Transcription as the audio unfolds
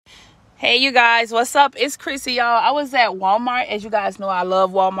Hey you guys, what's up? It's Chrissy, y'all. I was at Walmart. As you guys know, I love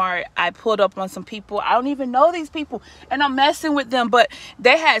Walmart. I pulled up on some people. I don't even know these people, and I'm messing with them, but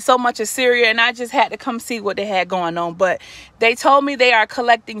they had so much of cereal, and I just had to come see what they had going on. But they told me they are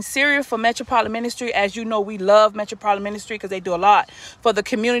collecting cereal for Metropolitan Ministry. As you know, we love Metropolitan Ministry because they do a lot for the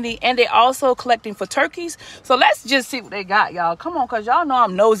community, and they also collecting for turkeys. So let's just see what they got, y'all. Come on, because y'all know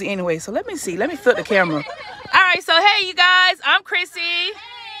I'm nosy anyway. So let me see. Let me flip the camera. All right, so hey you guys, I'm Chrissy.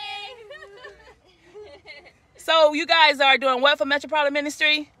 So you guys are doing what for Metropolitan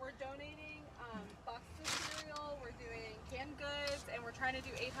Ministry? We're donating boxes of cereal, we're doing canned goods, and we're trying to do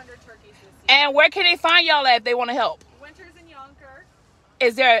 800 turkeys this year. And where can they find y'all at if they want to help? Winters in Yonkers.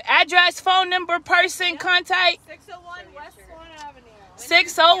 Is there an address, phone number, person, contact? 601 West Swann Avenue.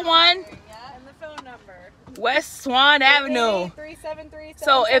 601 And the phone number. West Swann Avenue. 373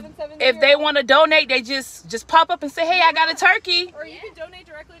 So if they want to donate, they just pop up and say, hey, I got a turkey. Or you can donate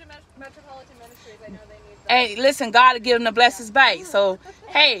directly to Metropolitan Ministries. I know they need that. Hey, listen, God will give them the blessings back. So,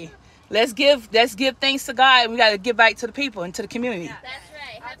 hey, let's give thanks to God. We got to give back to the people and to the community. That's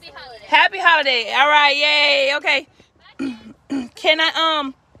right. Happy holidays. Happy holiday. All right, yay. Okay. Can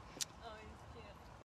I